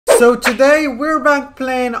So today we're back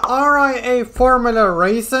playing RIA Formula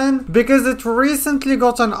Racing because it recently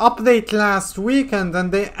got an update last weekend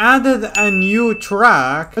and they added a new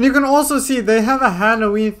track. And you can also see they have a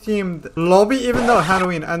Halloween themed lobby, even though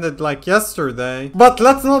Halloween ended like yesterday. But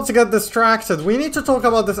let's not get distracted. We need to talk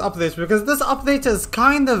about this update because this update is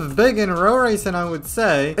kind of big in row racing, I would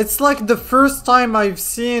say. It's like the first time I've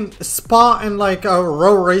seen Spa in like a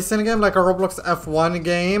row racing game, like a Roblox F1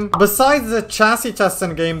 game, besides the chassis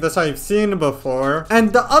testing game that I've seen before.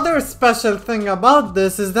 And the other special thing about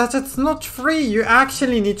this is that it's not free. You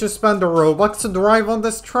actually need to spend the Robux to drive on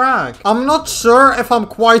this track. I'm not sure if I'm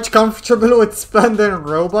quite comfortable with spending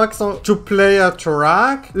Robux to play a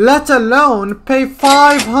track, let alone pay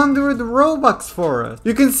 500 Robux for it.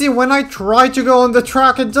 You can see when I try to go on the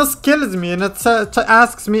track, it just kills me and it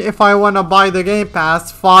asks me if I want to buy the game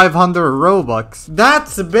pass, 500 Robux.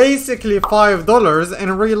 That's basically $5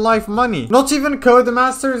 in real life money. Not even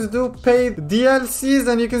Codemasters do paid DLCs,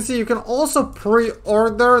 and you can see you can also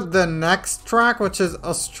pre-order the next track, which is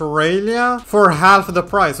Australia, for half the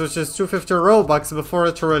price, which is 250 Robux before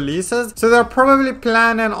it releases. So they're probably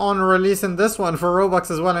planning on releasing this one for Robux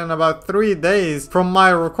as well in about 3 days from my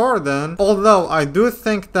recording. Although I do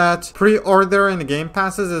think that pre-ordering game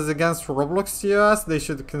passes is against Roblox US. They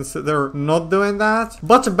should consider not doing that.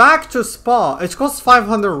 But back to Spa, it costs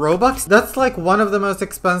 500 Robux. That's like one of the most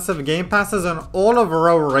expensive game passes in all of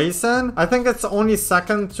row racing. I think it's only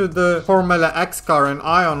second to the Formula X car in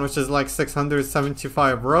Ion, which is like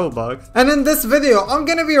 675 Robux. And in this video, I'm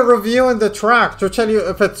gonna be reviewing the track to tell you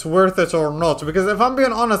if it's worth it or not. Because if I'm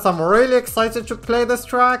being honest, I'm really excited to play this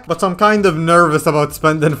track, but I'm kind of nervous about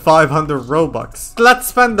spending 500 Robux. Let's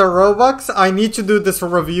spend the Robux. I need to do this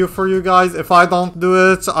review for you guys. If I don't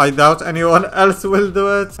do it, I doubt anyone else will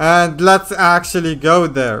do it. And let's actually go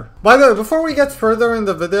there. By the way, before we get further in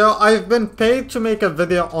the video, I've been paid to make a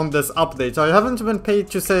video on this update. I haven't been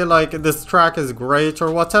paid to say like this track is great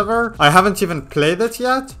or whatever. I haven't even played it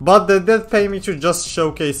yet, but they did pay me to just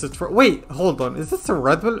showcase it. Wait, hold on. Is this a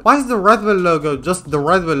Red Bull? Why is the Red Bull logo just the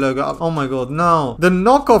Red Bull logo? Oh my god, no. The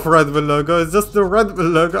knockoff Red Bull logo is just the Red Bull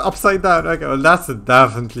logo upside down. Okay, well that's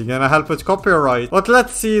definitely gonna help with copyright. But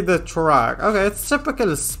let's see the track. Okay, it's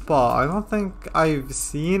typical Spa. I don't think I've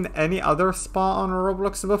seen any other Spa on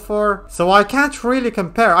Roblox before, so I can't really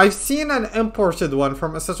compare. I've seen an imported one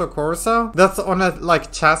from Spa-Francorchamps that's on a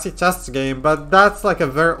like chassis test game, but that's like a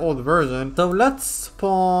very old version. So let's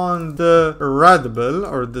spawn the Red Bull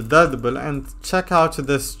or the Dead Bull and check out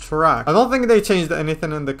this track. I don't think they changed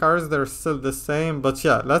anything in the cars, they're still the same, but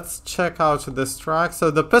yeah, let's check out this track.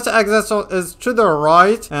 So the pit exit is to the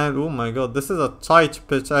right, and oh my god, this is a tight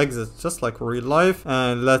pit exit, just like real life.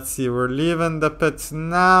 And let's see, we're leaving the pits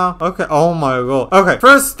now. Okay, oh my god. Okay,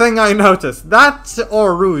 first thing I noticed, that Eau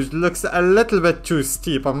Rouge looks a little bit too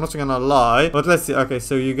steep, I'm not gonna lie. But let's see. Okay,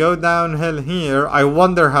 so you go downhill here. I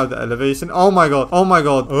wonder how the elevation. Oh my god, oh my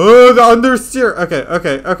god. Oh, the understeer. Okay,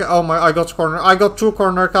 okay, okay. Oh my, I got two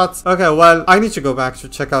corner cuts. Okay, well, I need to go back to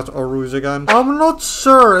check out Eau Rouge again. I'm not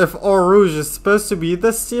sure if Eau Rouge is supposed to be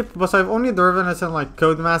this steep, but I've only driven it in like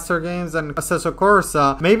Codemaster games and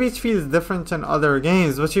Spa-Francorchamps. Maybe it feels different in other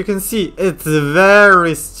games, but you can see it's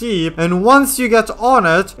very steep, and once you get on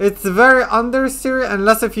it, it's very understeery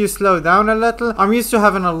unless if you slow down a little. I'm used to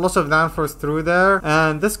having a lot of downforce through there,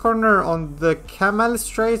 and this corner on the Camel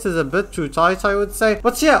Straight is a bit too tight, I would say.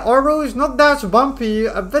 But yeah, Eau Rouge, not that bumpy,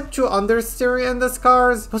 a bit too understeery in this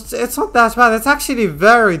cars, but it's not that bad. It's actually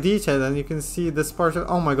very detailed, and you can see this part of,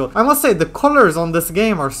 oh my god. I must say, the colors on this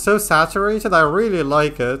game are so saturated. I really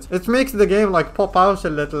like it. It makes the game like pop out a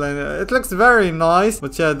little, and it looks very nice.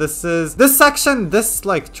 But yeah, this section, this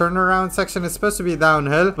like turnaround section is supposed to be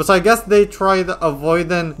downhill, but I guess they tried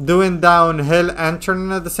avoiding doing downhill and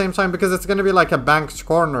turning at the same time because it's gonna be like a banked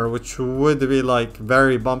corner, which would be like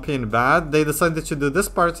very bumpy and bad. They decided to do this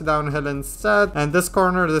part downhill instead, and this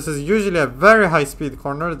corner, this is usually a very high speed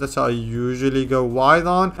corner that I usually go wide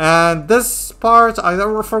on. And this part, I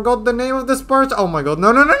forgot the name of this part. Oh my god,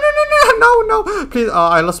 no, no, no, no, no, no, no, please.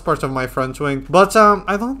 I lost part of my front wing, but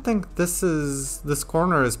I don't think this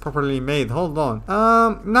corner is properly made. Hold on.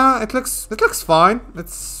 No, it looks fine.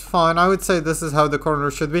 It's fine. I would say this is how the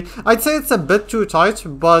corner should be. I'd say it's a bit too tight,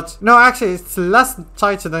 but no, actually it's less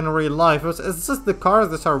tight than real life. It's just the cars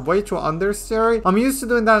that are way too understeery. I'm used to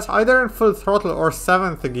doing that either in full throttle or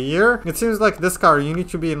 7th gear. It seems like this car you need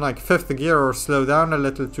to be in like 5th gear or slow down a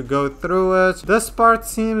little to go through it. This part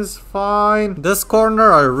seems fine. This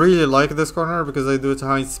corner, I really like this corner because I do it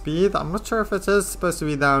high speed. I'm not sure if it is supposed to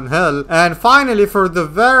be downhill. And finally, for the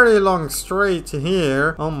very long straight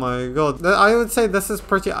here, oh my god, I would say this is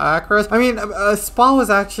pretty accurate. I mean, Spa was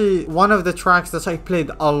actually one of the tracks that I played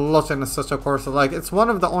a lot in Assetto-Corsa. Like, it's one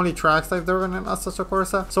of the only tracks I've driven in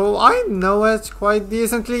Assetto-Corsa, so I know it quite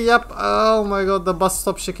decently. Yep. Oh my god, the bus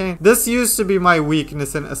stop chicane. This used to be my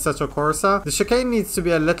weakness in Assetto-Corsa. The chicane needs to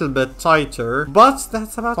be a little bit tighter, but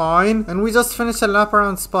that's about fine. And we just finished a lap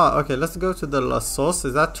around Spa. Okay, let's go to the La Sauce.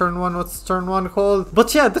 Is that turn 1? What's turn 1 called?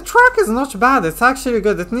 But yeah, the track is not bad. It's actually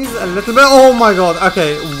good. It needs a little bit. Oh my god.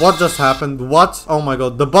 Okay, what just happened? What? Oh my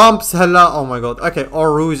god, the bumps. Hello. Oh my god. Okay, Eau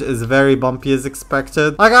Rouge is very bumpy as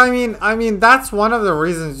expected. Like, I mean, that's one of the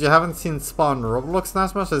reasons you haven't seen Spa on Roblox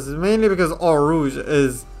that much. Is mainly because Eau Rouge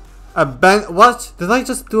is a what? Did I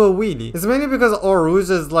just do a wheelie? It's mainly because Eau Rouge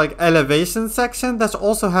is like elevation section that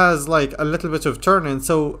also has like a little bit of turning,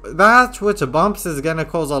 so that with bumps is gonna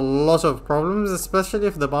cause a lot of problems, especially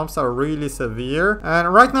if the bumps are really severe.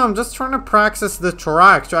 And right now I'm just trying to practice the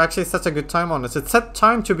track to actually set a good time on it. It's set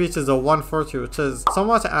time to beat is a 140, which is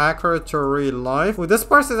somewhat accurate to real life. With this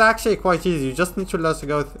part is actually quite easy. You just need to let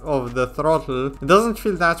go of the throttle. It doesn't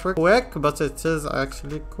feel that quick, but it is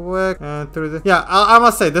actually quick. And through the I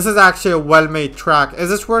must say, this is actually a well-made track.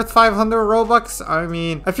 Is it worth 500 Robux? I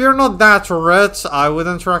mean, if you're not that rich, I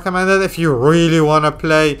wouldn't recommend it. If you really want to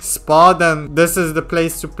play Spa, then this is the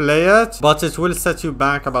place to play it, but it will set you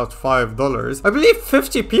back about $5. I believe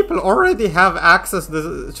 50 people already have access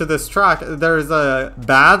to this track. There's a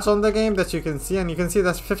badge on the game that you can see, and you can see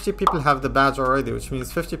that 50 people have the badge already, which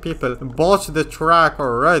means 50 people bought the track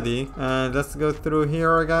already. And let's go through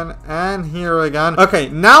here again and here again. Okay,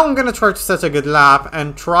 now I'm gonna try to set a good lap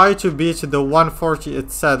and try to beat the 140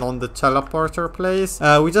 it said on the teleporter place.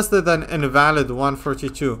 We just did an invalid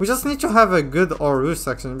 142. We just need to have a good Eau Rouge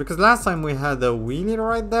section, because last time we had a wheelie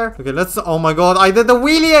right there. Okay, let's, oh my god, I did the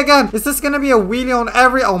wheelie again. Is this gonna be a wheelie on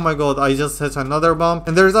every, oh my god, I just hit another bump.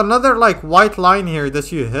 And there's another like white line here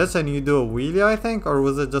that you hit and you do a wheelie, I think, or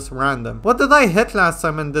was it just random? What did I hit last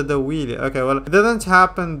time and did the wheelie? Okay, well, it didn't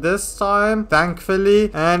happen this time,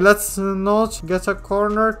 thankfully. And let's not get a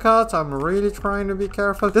corner cut. I'm really trying to be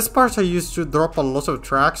careful. This part I used to drop a lot of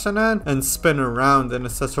traction in and spin around in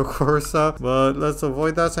Assetto-Corsa, but let's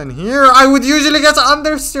avoid that. And here I would usually get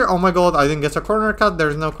understeer. Oh my god, I didn't get a corner cut.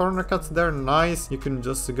 There's no corner cuts there. Nice. You can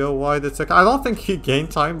just go wide. It's like, I don't think you gain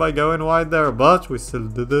time by going wide there, but we still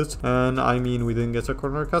did it. And I mean, we didn't get a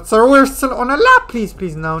corner cut, so we're still on a lap. Please,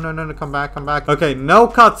 please, no, come back. Okay, no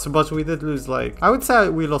cuts, but we did lose, like, I would say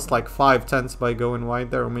we lost like 5/10 by going wide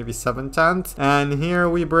there, or maybe 7/10. And here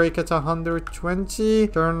we break at 120.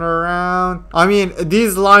 Turn around. I mean,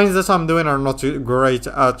 these lines that I'm doing are not great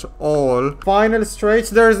at all. Final straight.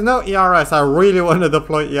 There's no ERS. I really want to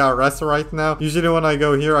deploy ERS right now. Usually when I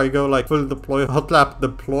go here, I go like full deploy, hot lap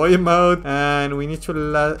deploy mode. And we need to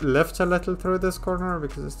lift a little through this corner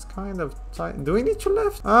because it's kind of tight. Do we need to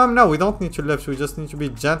lift? No, we don't need to lift. We just need to be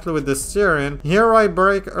gentle with the steering. Here I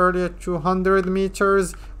brake early at 200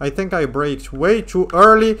 meters. I think I braked way too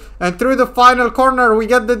early. And through the final corner, we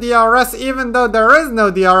get the DRS. Even though there is no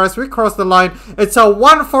DRS, we cross the line. It's a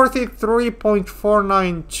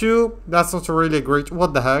 143.492. That's not really great.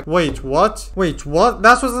 What the heck? Wait, what?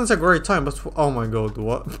 That wasn't a great time, but oh my god,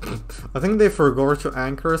 what? I think they forgot to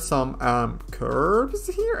anchor some curves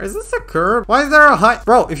here. Is this a curve? Why is there a high?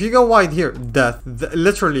 Bro, if you go wide here, death.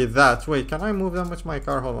 Literally that. Wait, can I move them with my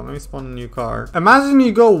car? Hold on, let me spawn a new car. Imagine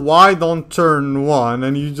you go wide on turn 1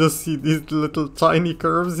 and you just see these little tiny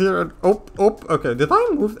curves here. And okay, did I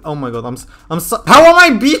move? Oh my god, how am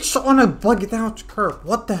I beached on a bugged out curve?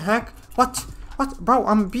 What the heck? What? Bro,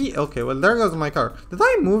 okay, well, there goes my car. Did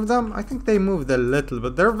I move them? I think they moved a little,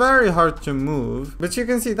 but they're very hard to move. But you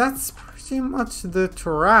can see that's pretty much the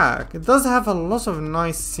track. It does have a lot of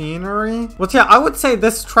nice scenery. But yeah, I would say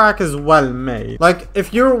this track is well made. Like,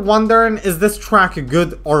 if you're wondering, is this track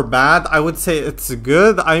good or bad? I would say it's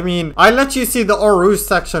good. I mean, I let you see the Eau Rouge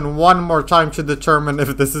section one more time to determine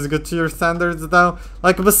if this is good to your standards, though.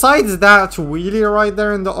 Like, besides that wheelie right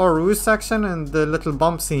there in the Eau Rouge section and the little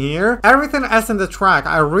bumps here, everything else in the track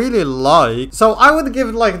I really like. So I would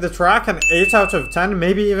give like the track an 8 out of 10,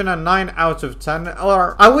 maybe even a 9 out of 10,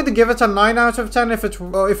 or I would give it a 9 out of 10 if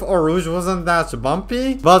Eau Rouge wasn't that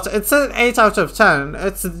bumpy. But it's an 8 out of 10.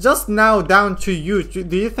 It's just now down to you.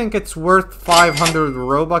 Do you think it's worth 500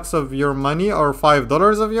 Robux of your money or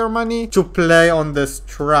 $5 of your money to play on this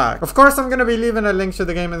track? Of course, I'm gonna be leaving a link to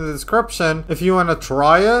the game in the description if you want to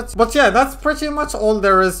try it. But yeah, that's pretty much all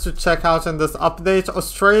there is to check out in this update.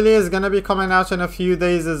 Australia is gonna be coming out out in a few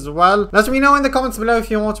days as well. Let me know in the comments below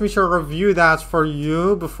if you want me to review that for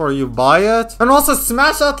you before you buy it. And also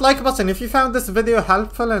smash that like button if you found this video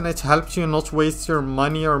helpful and it helped you not waste your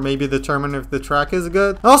money or maybe determine if the track is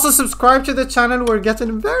good. Also subscribe to the channel. We're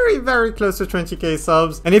getting very close to 20k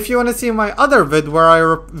subs. And if you want to see my other vid where I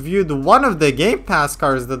reviewed one of the Game Pass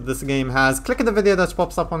cars that this game has, click the video that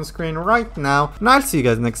pops up on screen right now. And I'll see you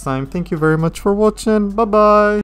guys next time. Thank you very much for watching. Bye bye.